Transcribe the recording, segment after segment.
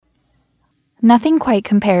Nothing quite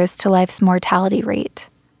compares to life's mortality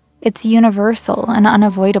rate. It's universal and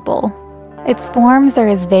unavoidable. Its forms are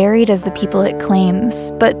as varied as the people it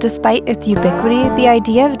claims, but despite its ubiquity, the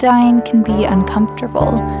idea of dying can be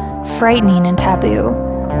uncomfortable, frightening, and taboo,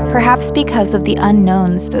 perhaps because of the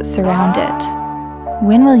unknowns that surround it.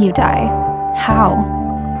 When will you die? How?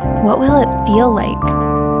 What will it feel like?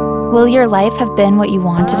 Will your life have been what you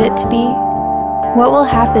wanted it to be? What will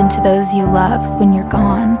happen to those you love when you're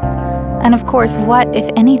gone? And of course, what, if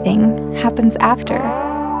anything, happens after?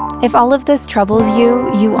 If all of this troubles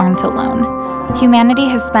you, you aren't alone. Humanity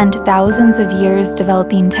has spent thousands of years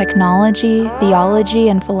developing technology, theology,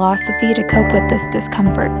 and philosophy to cope with this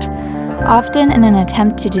discomfort, often in an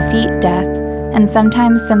attempt to defeat death, and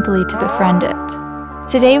sometimes simply to befriend it.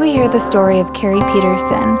 Today we hear the story of Carey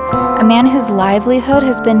Peterson, a man whose livelihood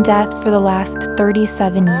has been death for the last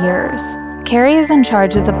 37 years. Carey is in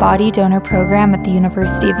charge of the body donor program at the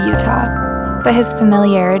University of Utah, but his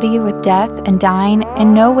familiarity with death and dying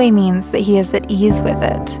in no way means that he is at ease with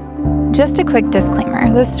it. Just a quick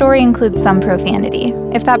disclaimer, this story includes some profanity.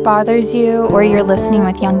 If that bothers you or you're listening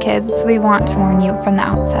with young kids, we want to warn you from the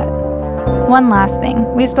outset. One last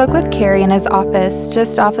thing, we spoke with Carey in his office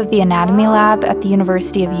just off of the anatomy lab at the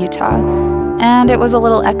University of Utah, and it was a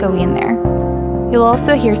little echoey in there. You'll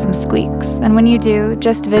also hear some squeaks, and when you do,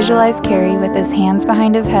 just visualize Carey with his hands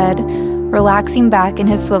behind his head, relaxing back in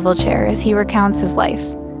his swivel chair as he recounts his life.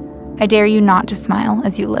 I dare you not to smile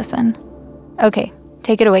as you listen. Okay,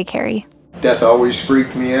 take it away, Carey. Death always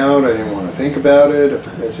freaked me out. I didn't want to think about it.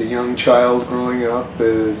 As a young child growing up,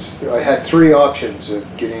 I had three options of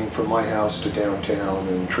getting from my house to downtown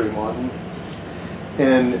in Tremonton.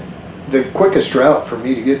 And the quickest route for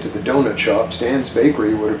me to get to the donut shop, Stan's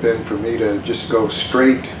Bakery, would have been for me to just go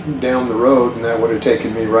straight down the road, and that would have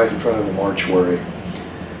taken me right in front of the mortuary.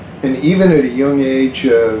 And even at a young age,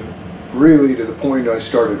 really to the point I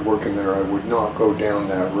started working there, I would not go down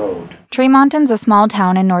that road. Tremonton's a small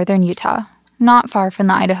town in northern Utah, not far from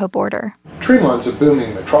the Idaho border. Tremont's a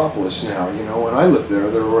booming metropolis now. You know, when I lived there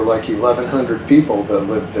were like 1,100 people that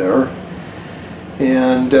lived there.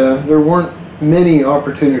 And there weren't many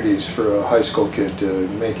opportunities for a high school kid to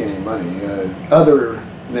make any money other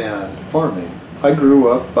than farming. I grew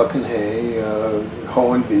up bucking hay,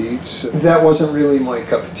 hoeing beets. That wasn't really my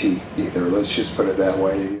cup of tea either, let's just put it that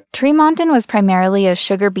way. Tremonton was primarily a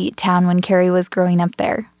sugar beet town when Carey was growing up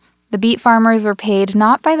there. The beet farmers were paid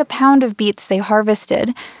not by the pound of beets they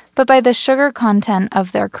harvested, but by the sugar content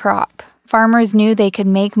of their crop. Farmers knew they could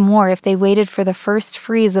make more if they waited for the first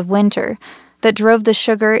freeze of winter that drove the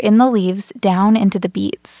sugar in the leaves down into the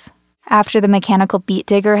beets. After the mechanical beet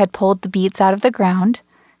digger had pulled the beets out of the ground,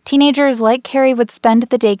 teenagers like Carey would spend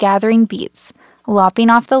the day gathering beets,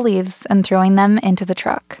 lopping off the leaves and throwing them into the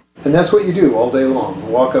truck. And that's what you do all day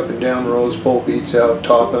long. Walk up and down rows, pull beets out,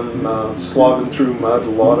 top them, slogging through mud, a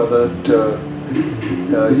lot of it.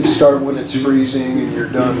 You start when it's freezing and you're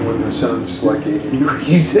done when the sun's like 80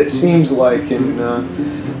 degrees, it seems like. And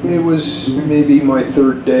it was maybe my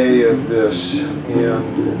third day of this,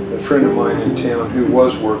 and a friend of mine in town who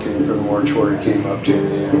was working for the mortuary came up to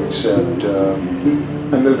me and he said,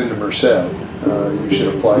 I'm moving to Merced. You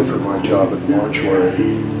should apply for my job at the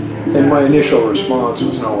mortuary. And my initial response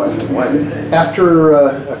was no effing way. After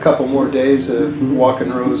a couple more days of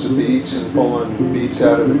walking rows of beets and pulling beets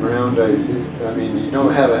out of the ground, I mean, you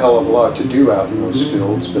don't have a hell of a lot to do out in those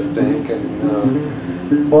fields but think.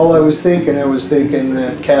 And while I was thinking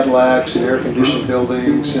that Cadillacs and air-conditioned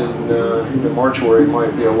buildings and the mortuary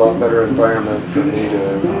might be a lot better environment for me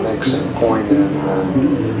to make some coin in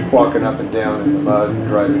than walking up and down in the mud and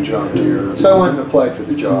driving John Deere. So I went and applied for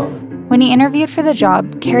the job. When he interviewed for the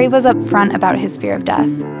job, Carey was upfront about his fear of death.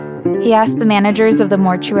 He asked the managers of the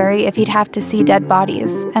mortuary if he'd have to see dead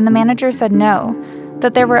bodies, and the manager said no,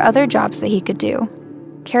 that there were other jobs that he could do.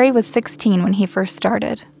 Carey was 16 when he first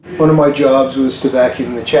started. One of my jobs was to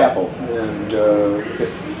vacuum the chapel, and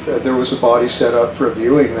if there was a body set up for a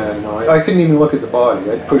viewing that night, I couldn't even look at the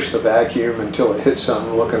body. I'd push the vacuum until it hit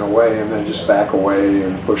something looking away, and then just back away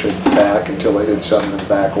and push it back until it hit something and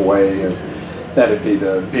back away. And that'd be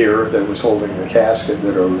the beer that was holding the casket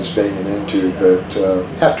that I was banging into. But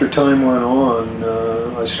after time went on,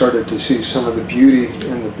 I started to see some of the beauty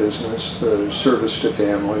in the business, the service to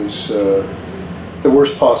families. The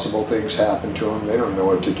worst possible things happen to them. They don't know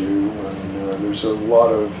what to do. And there's a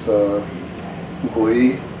lot of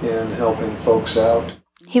glee in helping folks out.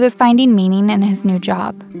 He was finding meaning in his new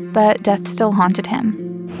job, but death still haunted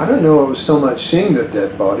him. I don't know it was so much seeing the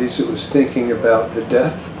dead bodies, it was thinking about the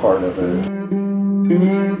death part of it.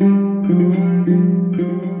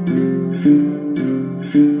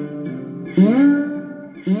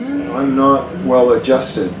 I'm not well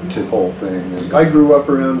adjusted to the whole thing. I grew up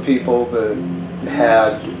around people that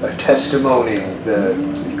had a testimony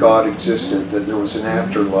that God existed, that there was an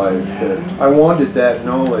afterlife, that I wanted that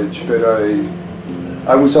knowledge, but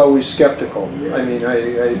I was always skeptical. I mean,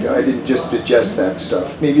 I didn't just digest that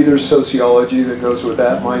stuff. Maybe there's sociology that goes with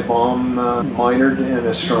that. My mom minored in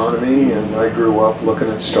astronomy, and I grew up looking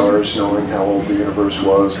at stars, knowing how old the universe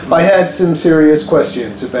was. I had some serious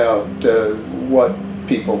questions about what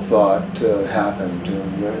people thought happened.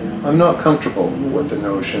 And I'm not comfortable with the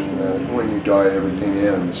notion that when you die everything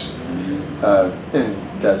ends. And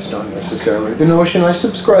that's not necessarily the notion I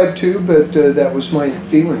subscribe to, but that was my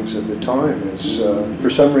feelings at the time. Is for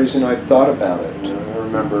some reason I'd thought about it. I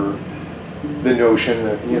remember the notion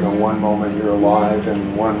that, one moment you're alive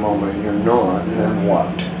and one moment you're not, and then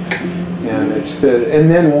what? And it's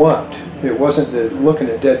and then what? It wasn't the looking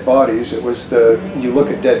at dead bodies, it was you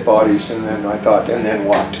look at dead bodies and then I thought, and then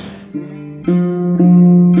what?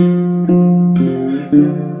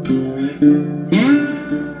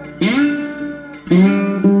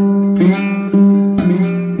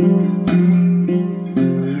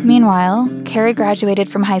 Meanwhile, Carey graduated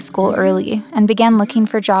from high school early and began looking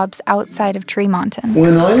for jobs outside of Tremonton.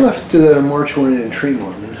 When I left Mortuary in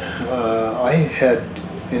Tremonton, I had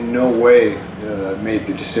in no way made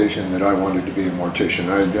the decision that I wanted to be a mortician.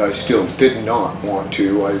 I still did not want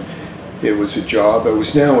to. It was a job. It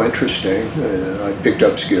was now interesting. I picked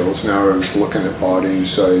up skills. Now I was looking at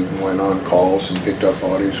bodies. I went on calls and picked up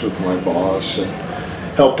bodies with my boss and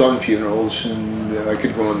helped on funerals. And I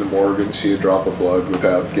could go in the morgue and see a drop of blood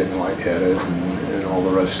without getting lightheaded and all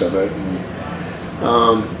the rest of it.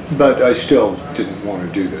 But I still didn't want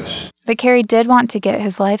to do this. But Carey did want to get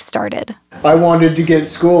his life started. I wanted to get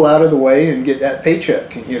school out of the way and get that paycheck,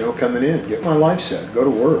 coming in, get my life set, go to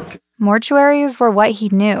work. Mortuaries were what he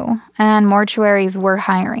knew, and mortuaries were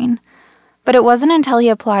hiring. But it wasn't until he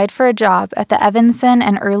applied for a job at the Evanson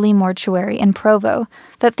and Early Mortuary in Provo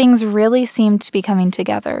that things really seemed to be coming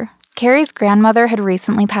together. Carey's grandmother had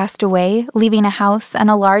recently passed away, leaving a house and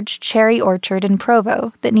a large cherry orchard in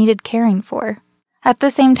Provo that needed caring for. At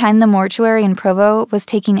the same time, the mortuary in Provo was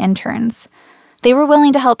taking interns. They were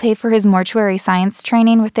willing to help pay for his mortuary science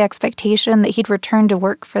training with the expectation that he'd return to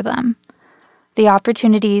work for them. The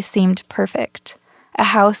opportunity seemed perfect. A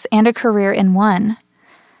house and a career in one.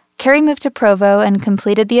 Carey moved to Provo and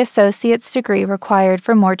completed the associate's degree required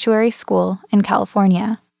for mortuary school in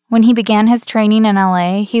California. When he began his training in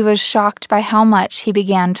LA, he was shocked by how much he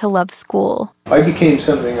began to love school. I became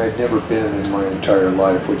something I'd never been in my entire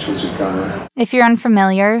life, which was a gunner. If you're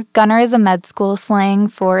unfamiliar, gunner is a med school slang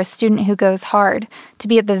for a student who goes hard to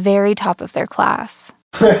be at the very top of their class.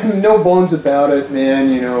 No bones about it, man.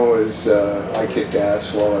 I kicked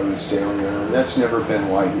ass while I was down there, and that's never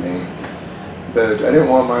been like me. But I didn't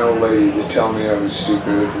want my old lady to tell me I was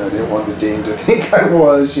stupid, and I didn't want the dean to think I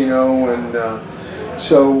was,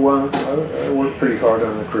 So I worked pretty hard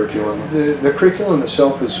on the curriculum. The curriculum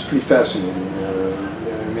itself is pretty fascinating.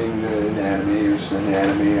 Anatomy is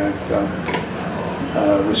anatomy.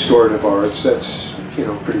 Restorative arts, that's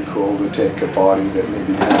pretty cool to take a body that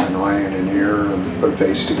maybe had an eye and an ear and put a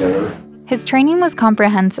face together. His training was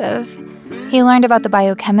comprehensive. He learned about the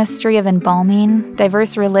biochemistry of embalming,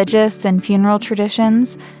 diverse religious and funeral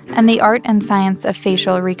traditions, and the art and science of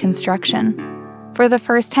facial reconstruction. For the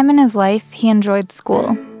first time in his life, he enjoyed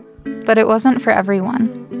school. But it wasn't for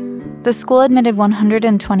everyone. The school admitted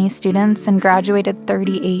 120 students and graduated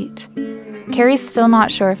 38. Carey's still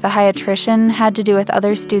not sure if the high attrition had to do with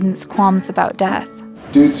other students' qualms about death.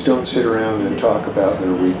 Dudes don't sit around and talk about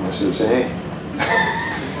their weaknesses, eh?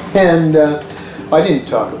 And I didn't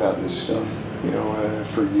talk about this stuff,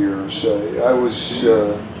 for years. I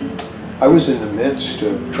was in the midst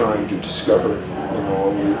of trying to discover,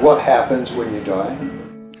 what happens when you die.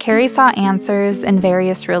 Carey saw answers in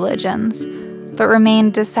various religions, but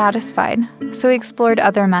remained dissatisfied, so he explored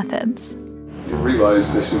other methods. You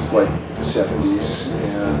realize this is like the 70s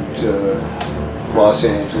and Los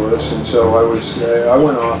Angeles, and so I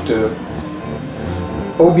went off to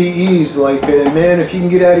OBEs, like, man, if you can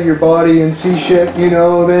get out of your body and see shit,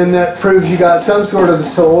 then that proves you got some sort of a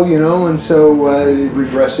soul, and so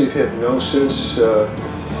regressive hypnosis,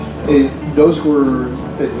 those were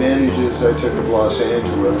advantages I took of Los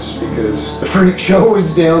Angeles because the freak show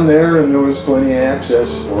was down there and there was plenty of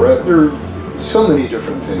access for it. There are so many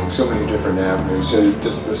different things, so many different avenues.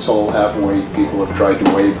 Does the soul have weight? People have tried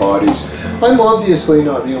to weigh bodies. I'm obviously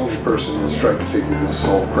not the only person that's tried to figure this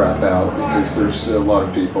soul crap out because there's a lot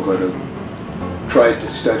of people that have tried to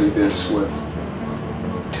study this with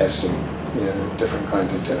testing. different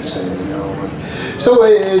kinds of testing, And so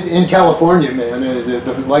in California, man,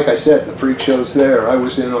 like I said, the freak show's there. I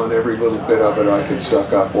was in on every little bit of it I could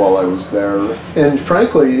suck up while I was there. And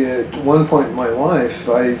frankly, at one point in my life,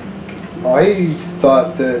 I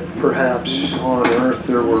thought that perhaps on Earth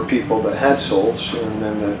there were people that had souls, and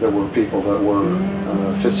then there were people that were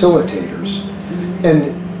facilitators.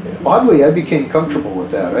 And oddly, I became comfortable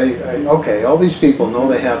with that. Okay, all these people know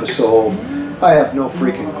they have a soul. I have no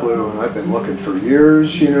freaking clue, and I've been looking for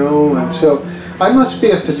years, and so I must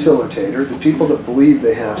be a facilitator. The people that believe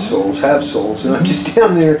they have souls, and I'm just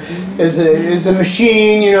down there as a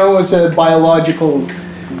machine, as a biological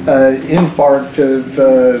infarct of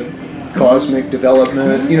cosmic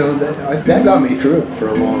development, that got me through it for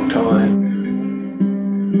a long time.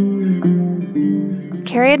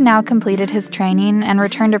 Kerry had now completed his training and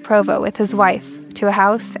returned to Provo with his wife, to a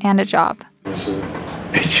house and a job. It was a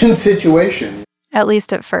bitchin' situation. At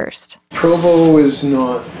least at first. Provo is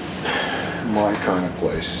not my kind of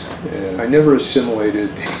place. I never assimilated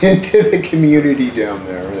into the community down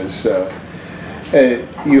there.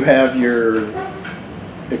 You have your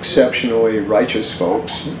exceptionally righteous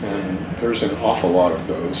folks, and there's an awful lot of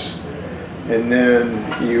those. And then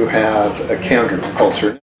you have a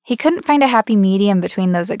counterculture. He couldn't find a happy medium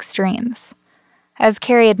between those extremes. As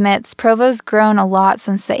Kerry admits, Provo's grown a lot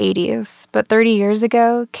since the 80s, but 30 years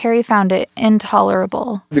ago, Kerry found it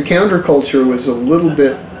intolerable. The counterculture was a little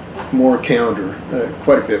bit more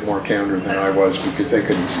quite a bit more counter than I was, because they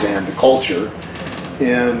couldn't stand the culture,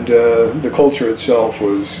 and the culture itself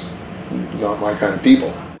was not my kind of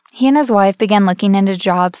people. He and his wife began looking into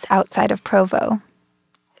jobs outside of Provo.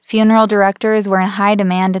 Funeral directors were in high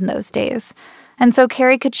demand in those days, and so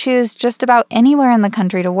Kerry could choose just about anywhere in the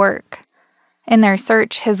country to work. In their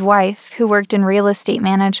search, his wife, who worked in real estate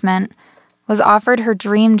management, was offered her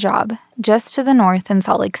dream job just to the north in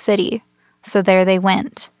Salt Lake City. So there they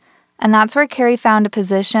went. And that's where Kerry found a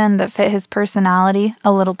position that fit his personality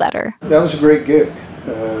a little better. That was a great gig.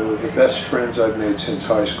 The best friends I've made since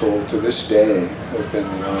high school to this day have been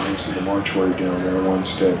the owners of the mortuary down there, one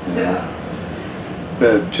step now.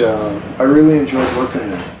 But I really enjoyed working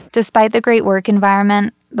there. Despite the great work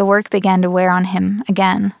environment, the work began to wear on him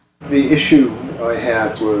again. The issue I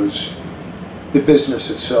had was the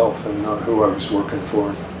business itself and not who I was working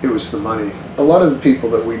for. It was the money. A lot of the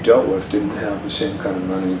people that we dealt with didn't have the same kind of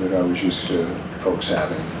money that I was used to folks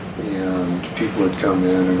having. And people would come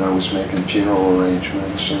in, and I was making funeral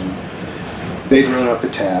arrangements, and they'd run up a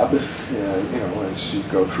tab, as you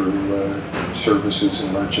go through services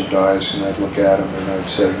and merchandise, and I'd look at them and I'd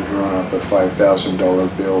say, "You'd run up a $5,000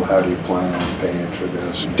 bill, how do you plan on paying for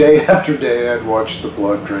this?" Day after day I'd watch the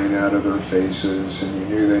blood drain out of their faces, and you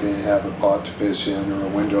knew they didn't have a pot to piss in or a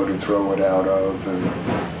window to throw it out of.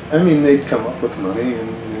 And they'd come up with money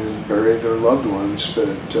and bury their loved ones, but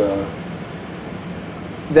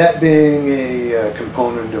that being a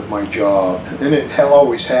component of my job, and it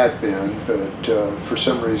always had been, but for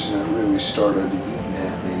some reason it really started eating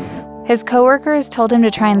at me. His coworkers told him to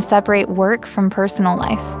try and separate work from personal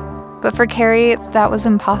life. But for Kerry, that was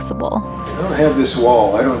impossible. I don't have this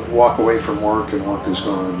wall. I don't walk away from work and work is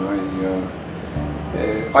gone.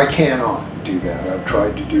 I cannot do that. I've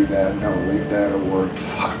tried to do that. No, leave that at work.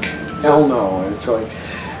 Fuck. Hell no. It's like,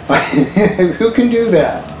 who can do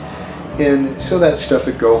that? And so that stuff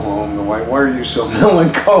would go home. Why are you so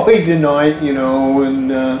melancholy tonight, and you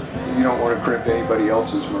don't want to crimp anybody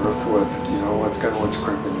else's mirth with, what's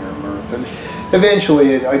crimping your mirth. And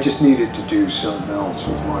eventually I just needed to do something else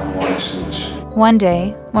with my license. One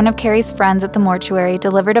day, one of Kerry's friends at the mortuary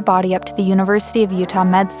delivered a body up to the University of Utah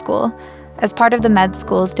Med School as part of the med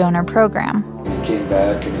school's donor program. He came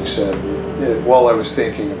back and he said, while I was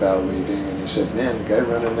thinking about leaving, and he said, "Man, the guy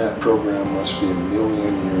running that program must be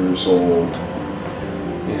 1,000,000 years old."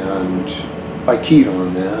 And I keyed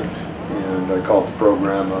on that, and I called the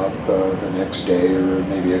program up the next day or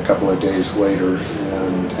maybe a couple of days later,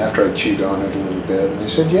 and after I chewed on it a little bit, and they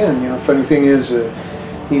said, "Yeah, funny thing is,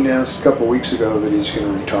 he announced a couple of weeks ago that he's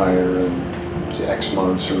going to retire in X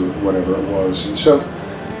months or whatever it was." And so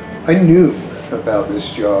I knew about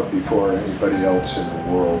this job before anybody else in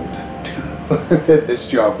the world that this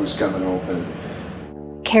job was coming open.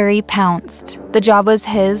 Kerry pounced. The job was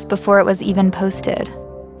his before it was even posted.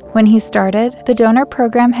 When he started, the donor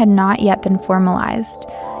program had not yet been formalized,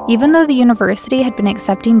 even though the university had been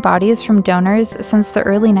accepting bodies from donors since the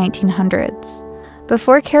early 1900s.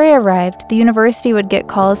 Before Kerry arrived, the university would get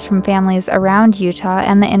calls from families around Utah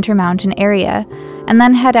and the Intermountain area, and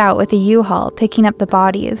then head out with a U-Haul picking up the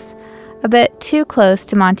bodies, a bit too close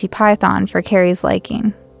to Monty Python for Kerry's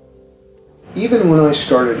liking. Even when I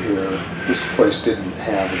started here, this place didn't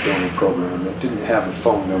have a donor program. It didn't have a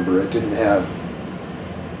phone number. It didn't have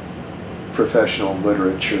professional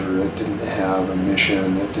literature. It didn't have a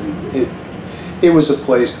mission. It was a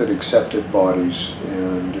place that accepted bodies,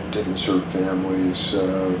 and it didn't serve families.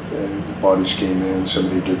 And the bodies came in,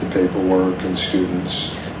 somebody did the paperwork, and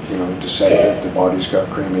students, decided the bodies got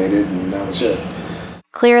cremated, and that was it.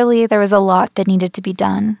 Clearly, there was a lot that needed to be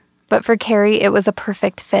done, but for Kerry, it was a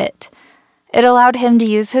perfect fit. It allowed him to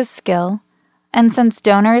use his skill, and since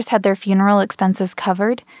donors had their funeral expenses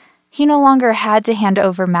covered, he no longer had to hand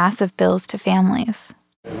over massive bills to families.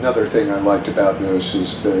 Another thing I liked about this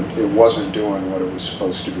is that it wasn't doing what it was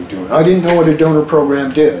supposed to be doing. I didn't know what a donor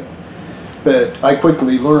program did, but I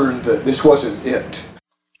quickly learned that this wasn't it.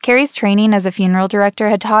 Kerry's training as a funeral director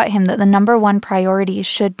had taught him that the number one priority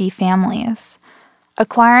should be families.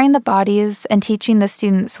 Acquiring the bodies and teaching the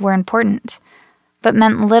students were important, but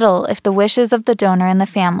meant little if the wishes of the donor and the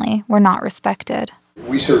family were not respected.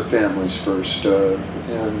 We serve families first,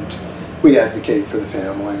 and we advocate for the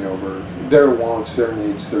family over their wants, their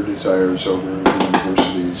needs, their desires over the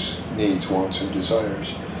university's needs, wants, and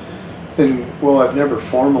desires. And while I've never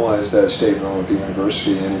formalized that statement with the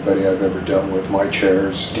university, anybody I've ever dealt with, my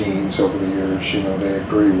chairs, deans over the years, they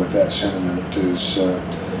agree with that sentiment.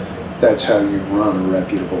 That's how you run a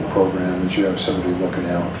reputable program, is you have somebody looking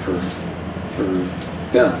out for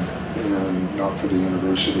them, not for the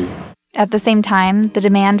university. At the same time, the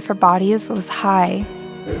demand for bodies was high.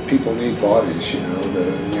 People need bodies,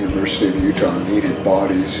 The University of Utah needed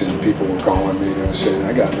bodies, and people were calling me, saying,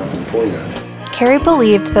 I got nothing for you. Kerry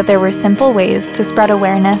believed that there were simple ways to spread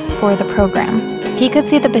awareness for the program. He could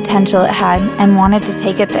see the potential it had and wanted to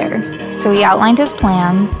take it there. So he outlined his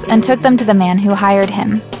plans and took them to the man who hired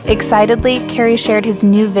him. Excitedly, Kerry shared his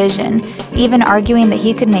new vision, even arguing that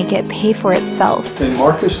he could make it pay for itself. And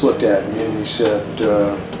Marcus looked at me and he said,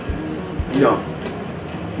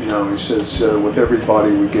 he says, with every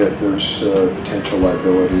body we get, there's potential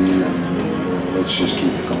liability, and let's just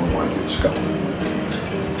keep it going like it's going.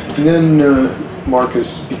 And then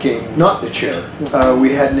Marcus became not the chair.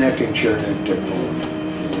 We had an acting chair named Dick Mullen,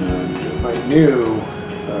 and I knew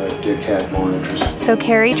Dick had more interest. So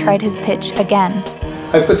Kerry tried his pitch again.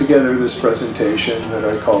 I put together this presentation that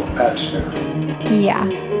I called PAT SMARE. Yeah,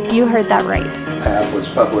 you heard that right. PAT was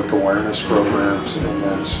public awareness programs, and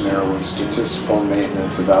then SMARE was statistical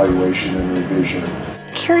maintenance, evaluation, and revision.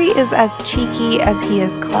 Kerry is as cheeky as he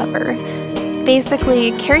is clever.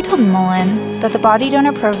 Basically, Kerry told Mullen that the body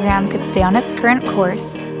donor program could stay on its current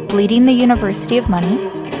course, bleeding the university of money,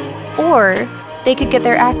 or they could get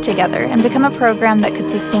their act together and become a program that could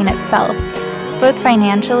sustain itself, both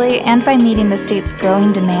financially and by meeting the state's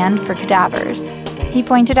growing demand for cadavers. He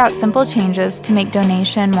pointed out simple changes to make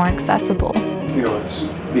donation more accessible.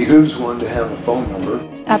 It behooves one to have a phone number.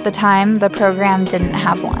 At the time, the program didn't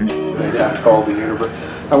have one. They'd have to call the university.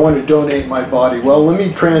 I want to donate my body. Well, let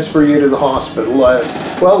me transfer you to the hospital.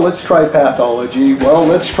 Let's try pathology. Well,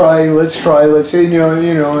 let's try, and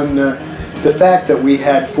the fact that we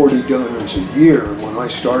had 40 donors a year when I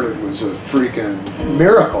started was a freaking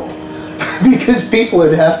miracle. Because people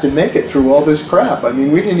would have to make it through all this crap. I mean,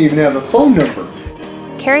 we didn't even have a phone number.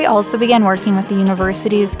 Kerry also began working with the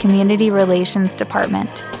university's community relations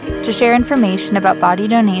department to share information about body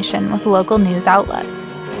donation with local news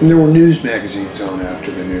outlets. And there were news magazines on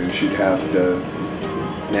after the news. You'd have the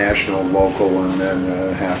national, local, and then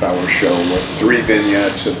a half-hour show with 3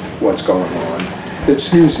 vignettes of what's going on.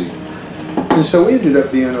 It's newsy. And so we ended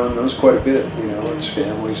up being on those quite a bit. It's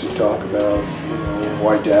families that talk about,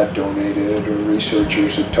 why Dad donated, or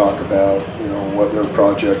researchers that talk about, what their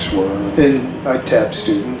projects were. And I tap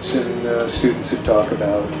students, and students that talk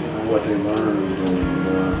about, what they learned.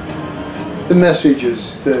 And the message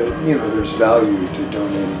is that, there's value to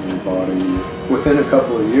donating your body. Within a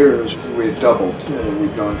couple of years, we had doubled.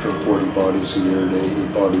 We'd gone from 40 bodies a year to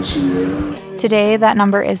 80 bodies a year. Today, that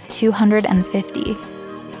number is 250.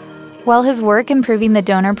 While his work improving the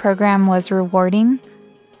donor program was rewarding,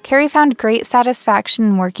 Kerry found great satisfaction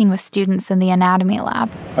in working with students in the anatomy lab.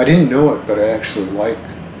 I didn't know it, but I actually like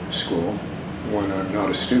school when I'm not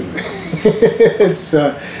a student. It's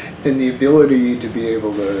and the ability to be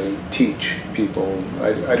able to teach people.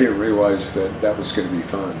 I didn't realize that was going to be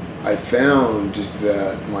fun. I found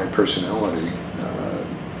that my personality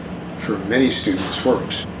for many students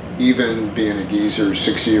works. Even being a geezer,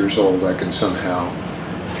 60 years old, I can somehow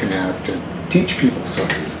connect and teach people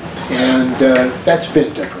something. And that's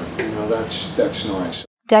been different, that's nice.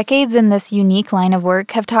 Decades in this unique line of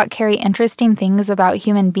work have taught Kerry interesting things about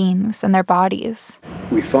human beings and their bodies.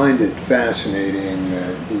 We find it fascinating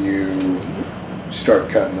that you start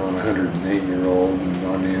cutting on a 108-year-old, and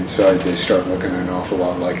on the inside they start looking an awful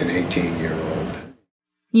lot like an 18-year-old.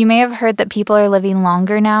 You may have heard that people are living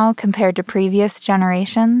longer now compared to previous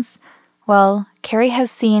generations. Well, Carrie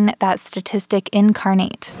has seen that statistic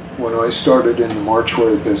incarnate. When I started in the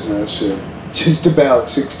mortuary business at just about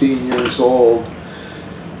 16 years old,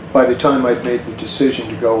 by the time I'd made the decision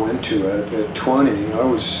to go into it at 20, I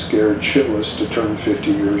was scared shitless to turn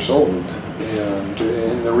 50 years old.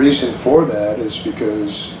 And the reason for that is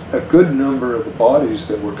because a good number of the bodies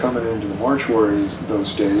that were coming into the mortuary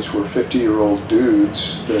those days were 50-year-old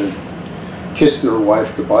dudes that kissed their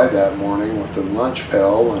wife goodbye that morning with the lunch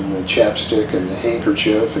pail and the chapstick and the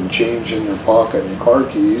handkerchief and change in their pocket and car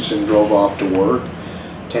keys and drove off to work,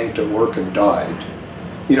 tanked at work and died.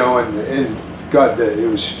 You know, and God, it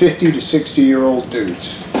was 50 to 60-year-old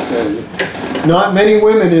dudes. Not many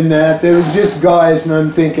women in that. There was just guys, and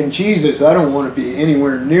I'm thinking, Jesus, I don't want to be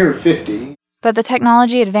anywhere near 50. But the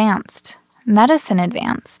technology advanced. Medicine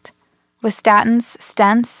advanced. With statins,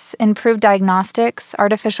 stents, improved diagnostics,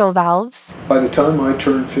 artificial valves. By the time I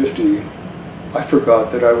turned 50, I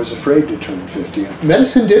forgot that I was afraid to turn 50.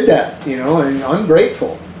 Medicine did that, you know, and I'm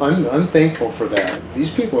grateful. I'm thankful for that.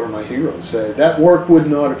 These people are my heroes. That work would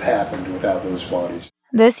not have happened without those bodies.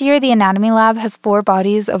 This year, the Anatomy Lab has 4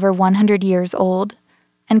 bodies over 100 years old,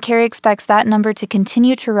 and Carrie expects that number to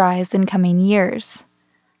continue to rise in coming years.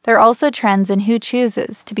 There are also trends in who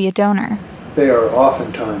chooses to be a donor. They are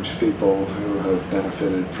oftentimes people who have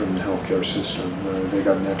benefited from the healthcare system. They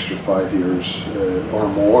got an extra 5 years or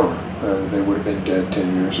more. They would have been dead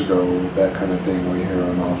 10 years ago. That kind of thing we hear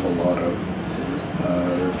an awful lot of.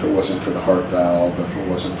 If it wasn't for the heart valve, if it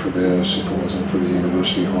wasn't for this, if it wasn't for the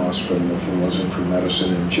university hospital, if it wasn't for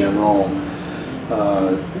medicine in general.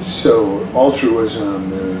 So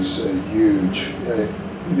altruism is a huge...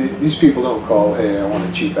 These people don't call, hey, I want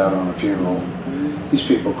to cheap out on a funeral. These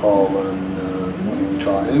people call when we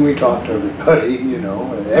talk, and we talk to everybody, you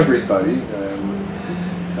know, everybody.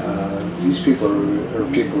 These people are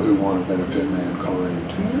people who want to benefit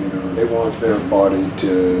mankind. You know, they want their body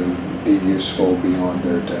to be useful beyond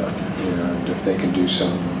their death, and if they can do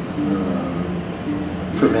something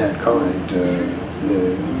for mankind,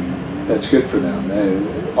 that's good for them.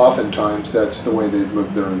 Oftentimes, that's the way they've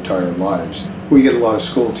lived their entire lives. We get a lot of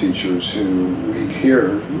school teachers who we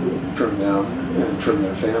hear from them and from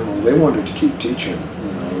their family. They wanted to keep teaching.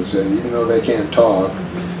 You know, so even though they can't talk,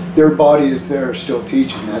 their body is there still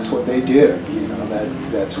teaching. That's what they did. You know,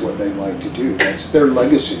 that's what they like to do. That's their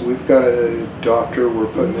legacy. We've got a doctor we're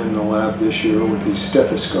putting in the lab this year with his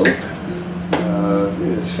stethoscope.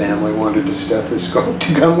 His family wanted a stethoscope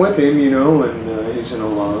to come with him, you know, and he's an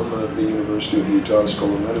alum of the University of Utah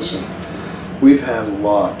School of Medicine. We've had a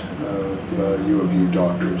lot of U of U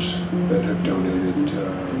doctors that have donated.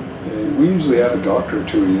 We usually have a doctor or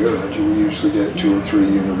two a year. We usually get 2 or 3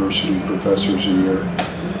 university professors a year.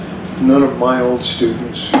 None of my old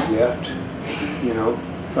students yet, you know.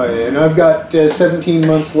 And I've got 17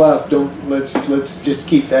 months left. Let's just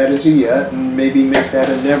keep that as a yet and maybe make that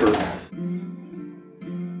a never.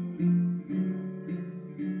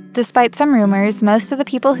 Despite some rumors, most of the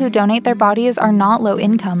people who donate their bodies are not low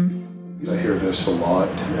income. I hear this a lot,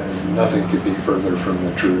 and nothing could be further from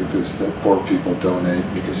the truth, is that poor people donate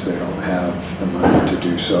because they don't have the money to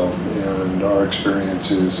do so. And our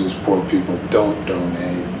experience is poor people don't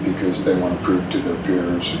donate because they want to prove to their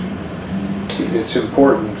peers. It's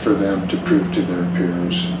important for them to prove to their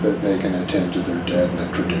peers that they can attend to their dead in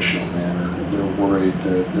a traditional manner. They're worried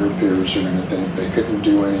that their peers are going to think they couldn't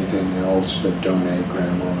do anything else but donate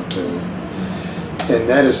grandma to... And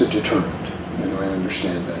that is a deterrent, and I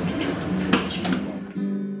understand that deterrent for those people.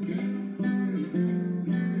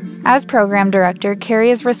 As program director,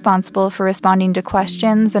 Carrie is responsible for responding to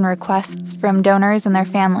questions and requests from donors and their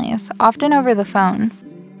families, often over the phone.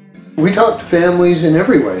 We talk to families in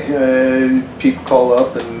every way. People call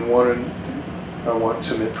up and I want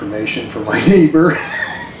some information from my neighbor,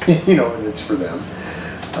 you know, and it's for them.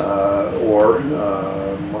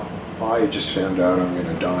 I just found out I'm going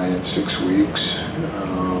to die in 6 weeks.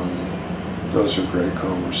 Those are great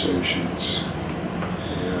conversations.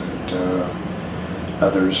 And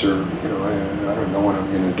others are, you know, I don't know when I'm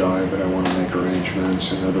going to die, but I want to make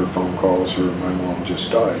arrangements, and other phone calls are, my mom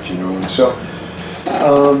just died, you know, and so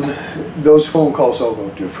those phone calls all go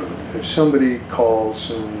different. If somebody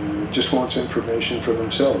calls and just wants information for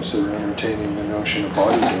themselves, they're entertaining the notion of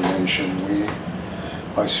body donation, we'd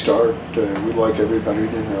like everybody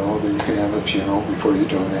to know that you can have a funeral before you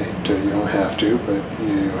donate. You don't have to, but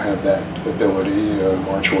you have that ability.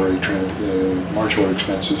 Mortuary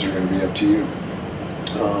expenses are going to be up to you.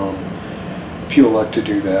 if you elect to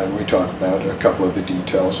do that, we talk about a couple of the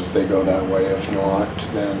details if they go that way. If not,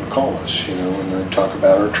 then call us, and then talk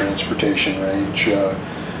about our transportation range.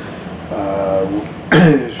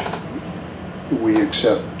 We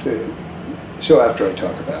accept, so after I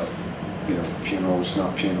talk about, funerals,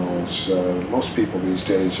 not funerals, most people these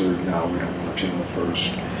days are, no, we don't want a funeral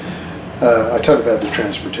first. I talk about the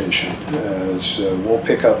transportation as we'll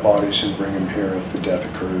pick up bodies and bring them here if the death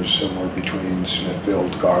occurs somewhere between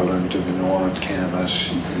Smithfield, Garland to the north,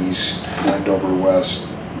 Camas east, Wendover west,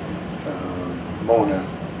 Mona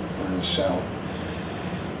south.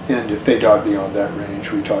 And if they die beyond that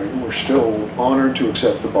range, we're still honored to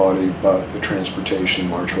accept the body, but the transportation,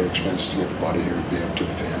 mortuary expense to get the body here would be up to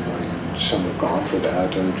the family. And some have gone for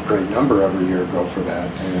that, and a great number every year go for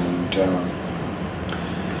that. And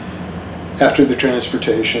after the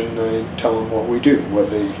transportation, I tell them what we do, what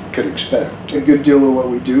they could expect. A good deal of what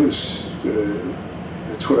we do is,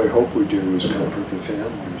 that's what I hope we do, is comfort the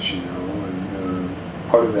families, and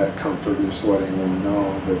part of that comfort is letting them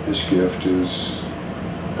know that this gift is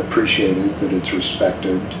appreciated, that it's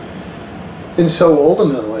respected. And so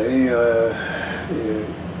ultimately,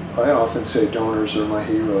 I often say donors are my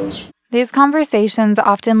heroes. These conversations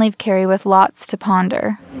often leave Kerry with lots to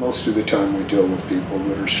ponder. Most of the time we deal with people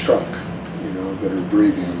that are struck, that are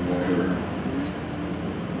grieving,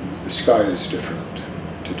 the sky is different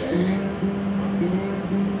today.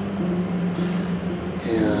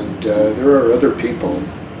 And there are other people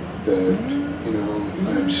that,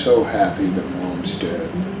 I'm so happy that Mom's dead.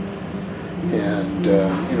 And,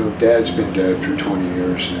 Dad's been dead for 20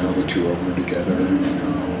 years now, the two of them are together, And,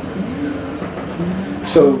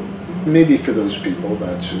 so maybe for those people,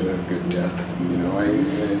 that's a good death.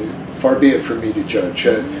 Far be it for me to judge.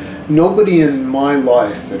 Nobody in my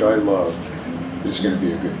life that I love is going to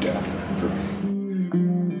be a good death for me.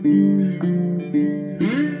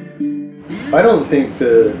 I don't think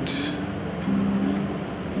that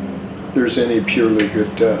there's any purely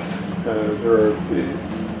good death. There are,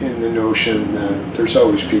 in the notion that there's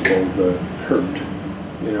always people that hurt.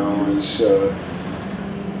 As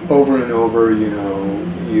over and over,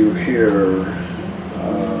 you hear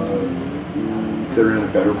they're in a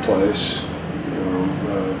better place.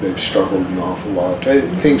 They've struggled an awful lot.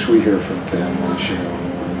 Things we hear from families,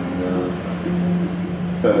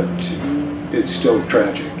 but it's still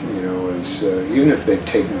tragic, as even if they've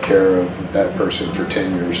taken care of that person for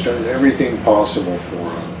 10 years, done everything possible for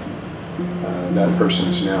them, that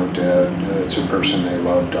person's now dead. It's a person they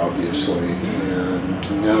loved, obviously,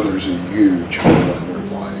 and now there's a huge hole in their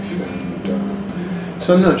life. And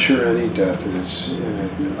so I'm not sure any death is in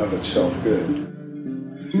and of itself good.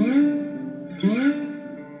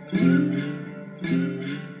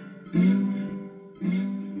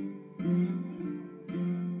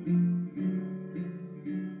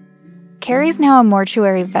 Kerry's now a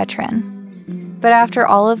mortuary veteran. But after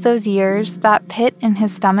all of those years, that pit in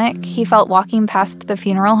his stomach he felt walking past the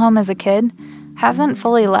funeral home as a kid hasn't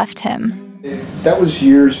fully left him. That was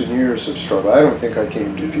years and years of struggle. I don't think I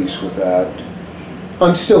came to peace with that.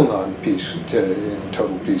 I'm still not in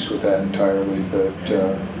total peace with that entirely, but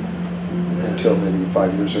until maybe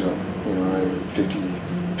 5 years ago,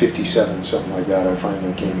 57, something like that, I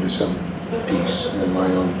finally came to some peace in my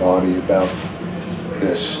own body about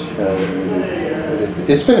this.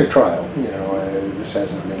 It's been a trial, this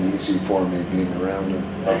hasn't been easy for me being around it.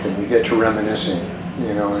 And you get to reminiscing,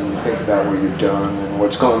 and you think about what you've done and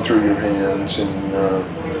what's gone through your hands, and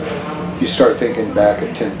you start thinking back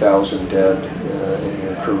at 10,000 dead in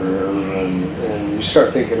your career, and you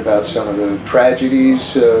start thinking about some of the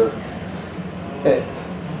tragedies.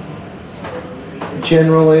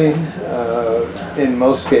 Generally, in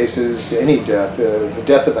most cases, any death, the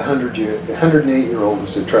death of a 108-year-old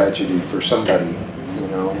is a tragedy for somebody,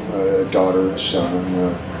 a daughter, a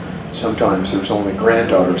son. Sometimes there's only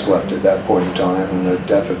granddaughters left at that point in time, and the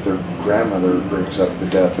death of their grandmother brings up the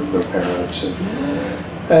death of their parents.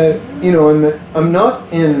 And, I'm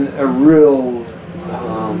not in a real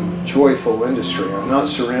joyful industry. I'm not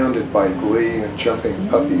surrounded by glee and jumping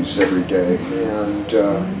puppies every day,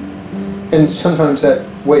 and sometimes that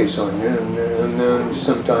weighs on you, and then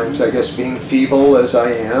sometimes, I guess, being feeble as I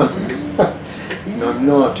am, and I'm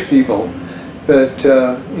not feeble, but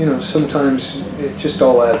sometimes it just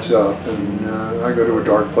all adds up, and I go to a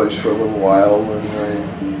dark place for a little while, and I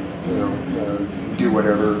do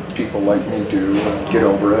whatever people like me do and get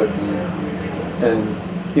over it, and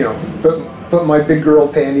put my big girl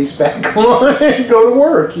panties back on and go to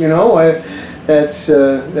work. That's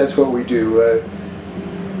what we do.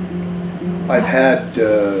 I've had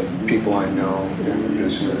people I know in the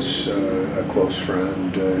business, a close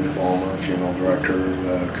friend, Alma, funeral director,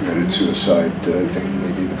 committed suicide. I think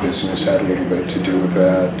maybe the business had a little bit to do with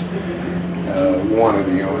that. One of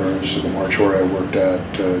the owners of the mortuary I worked at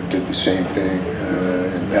did the same thing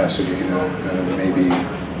in Pasadena. Maybe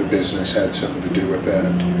the business had something to do with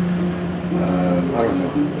that. I don't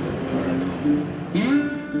know.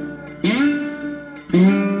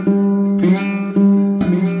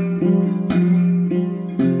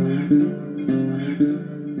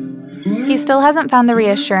 He still hasn't found the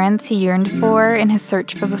reassurance he yearned for in his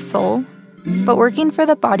search for the soul. But working for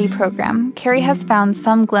the Body program, Kerry has found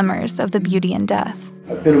some glimmers of the beauty in death.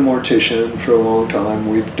 I've been a mortician for a long time.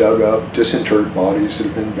 We've dug up disinterred bodies that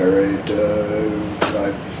have been buried.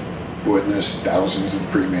 I've witnessed thousands of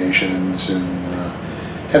cremations and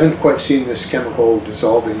haven't quite seen this chemical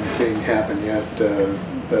dissolving thing happen yet,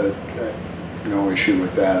 but no issue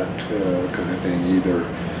with that kind of thing either.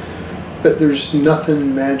 But there's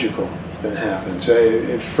nothing magical that happens.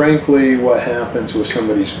 Frankly, what happens with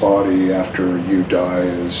somebody's body after you die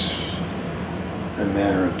is a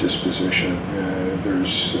manner of disposition.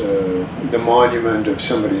 There's the monument of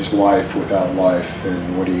somebody's life without life,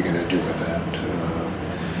 and what are you going to do with that?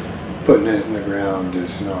 Putting it in the ground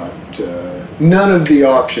is not, none of the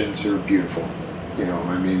options are beautiful,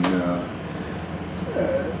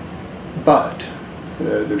 but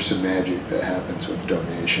there's some magic that happens with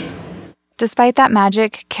donation. Despite that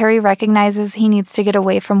magic, Kerry recognizes he needs to get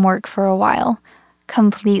away from work for a while.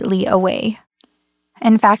 Completely away.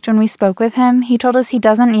 In fact, when we spoke with him, he told us he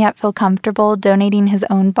doesn't yet feel comfortable donating his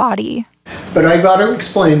own body. But I got to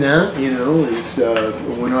explain that, is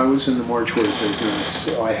when I was in the mortuary business,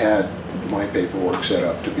 I had my paperwork set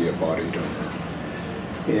up to be a body donor.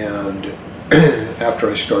 And after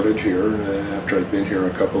I started here, after I'd been here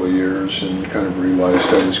a couple of years and kind of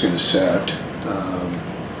realized I was going to set,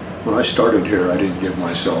 when I started here, I didn't give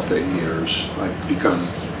myself 8 years.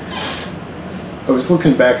 I was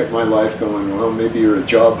looking back at my life going, well, maybe you're a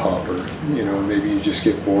job hopper, maybe you just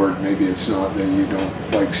get bored, maybe it's not that you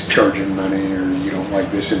don't like charging money or you don't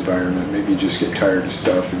like this environment, maybe you just get tired of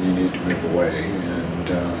stuff and you need to move away.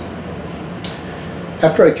 And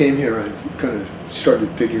after I came here, I kind of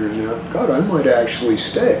started figuring out, God, I might actually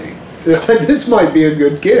stay. This might be a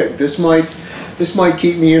good gig. This might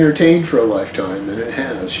keep me entertained for a lifetime, and it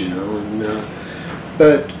has,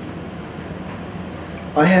 but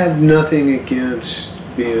I have nothing against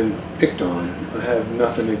being picked on. I have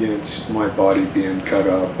nothing against my body being cut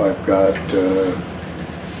up. I've got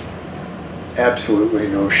absolutely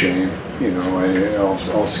no shame.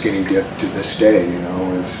 I'll skinny dip to this day.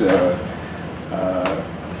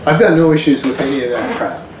 I've got no issues with any of that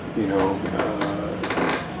crap.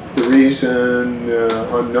 The reason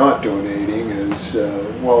I'm not donating is,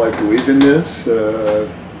 while I believe in this,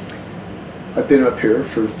 I've been up here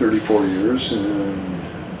for 34 years, and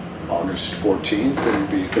August 14th it'll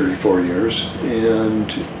be 34 years,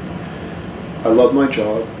 and I love my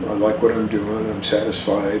job. I like what I'm doing. I'm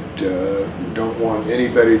satisfied. Don't want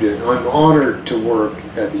anybody to... I'm honored to work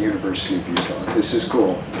at the University of Utah. This is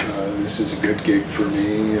cool. This is a good gig for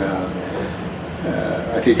me.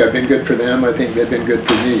 I think I've been good for them. I think they've been good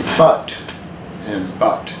for me. But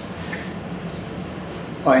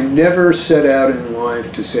I never set out in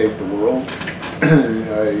life to save the world.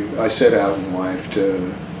 I set out in life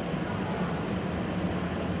to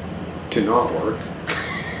not work.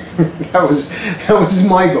 That was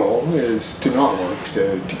my goal, is to not work,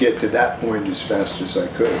 to get to that point as fast as I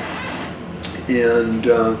could. And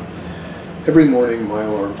every morning my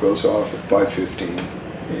alarm goes off at 5:15.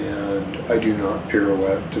 And I do not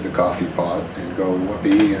pirouette to the coffee pot and go,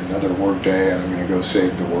 whoopee, another work day, I'm going to go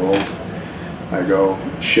save the world. I go,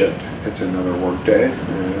 shit, it's another work day.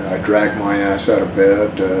 I drag my ass out of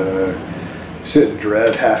bed, sit in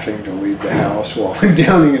dread having to leave the house while I'm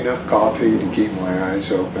downing enough coffee to keep my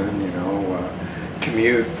eyes open,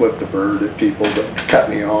 commute, flip the bird at people that cut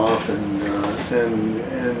me off, and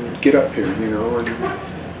get up here,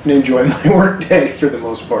 and enjoy my work day for the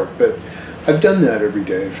most part. But I've done that every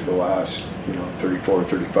day for the last, 34,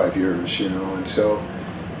 35 years, and so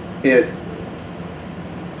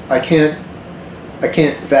I can't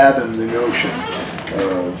fathom the notion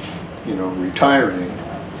of, retiring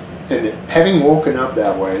and having woken up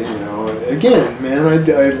that way, again, man,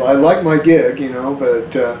 I like my gig,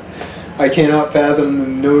 but I cannot fathom the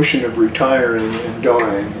notion of retiring and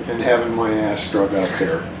dying and having my ass drug up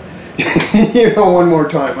there. One more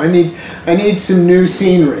time. I need some new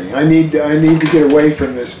scenery. I need to get away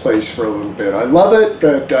from this place for a little bit. I love it,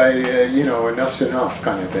 but enough's enough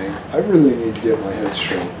kind of thing. I really need to get my head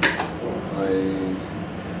straight.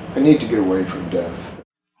 I need to get away from death.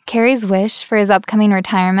 Carrie's wish for his upcoming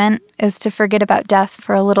retirement is to forget about death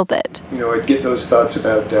for a little bit. I'd get those thoughts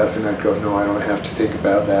about death and I'd go, no, I don't have to think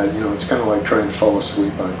about that. It's kind of like trying to fall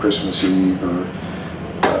asleep on Christmas Eve, or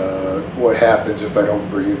what happens if I don't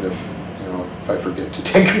breathe, if I forget to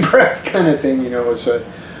take a breath, kind of thing. It's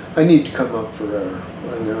I need to come up for air.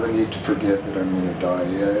 I need to forget that I'm going to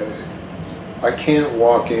die. I can't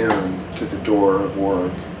walk in to the door of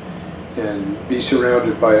work and be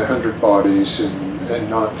surrounded by 100 bodies and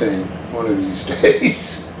not think, one of these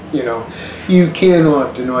days, you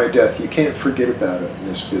cannot deny death. You can't forget about it in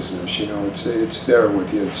this business. It's there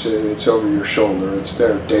with you. It's over your shoulder. It's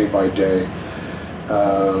there day by day.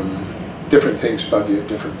 Different things bug you at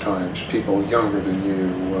different times. People younger than you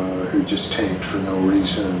who just tanked for no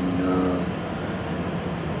reason.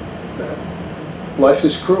 Life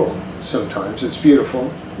is cruel sometimes. It's beautiful,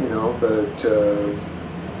 but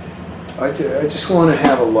I just want to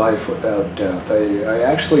have a life without death. I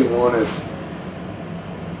actually want to.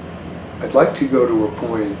 I'd like to go to a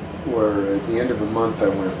point where at the end of a month I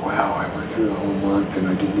went, wow, I went through the whole month and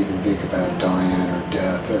I didn't even think about dying or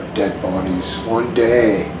death or dead bodies one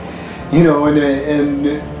day. And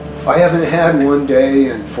I haven't had one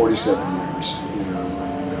day in 47 years.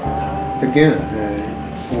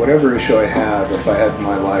 Whatever issue I have, if I had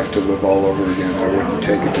my life to live all over again, I wouldn't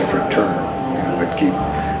take a different turn.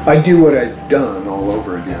 I'd do what I've done all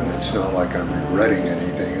over again. It's not like I'm regretting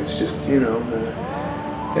anything. It's just,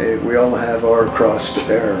 hey, we all have our cross to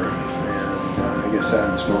bear, and I guess that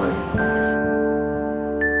was mine.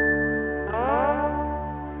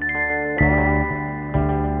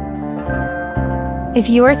 If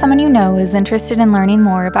you or someone you know is interested in learning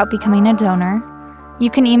more about becoming a donor, you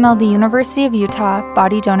can email the University of Utah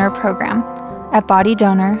Body Donor Program at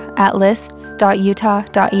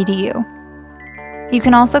bodydonor@lists.utah.edu. You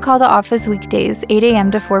can also call the office weekdays 8 a.m.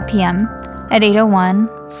 to 4 p.m. at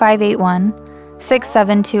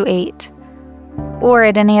 801-581-6728, or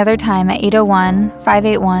at any other time at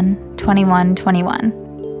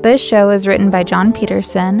 801-581-2121. This show is written by John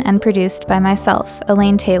Peterson and produced by myself,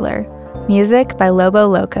 Elaine Taylor. Music by Lobo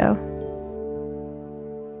Loco.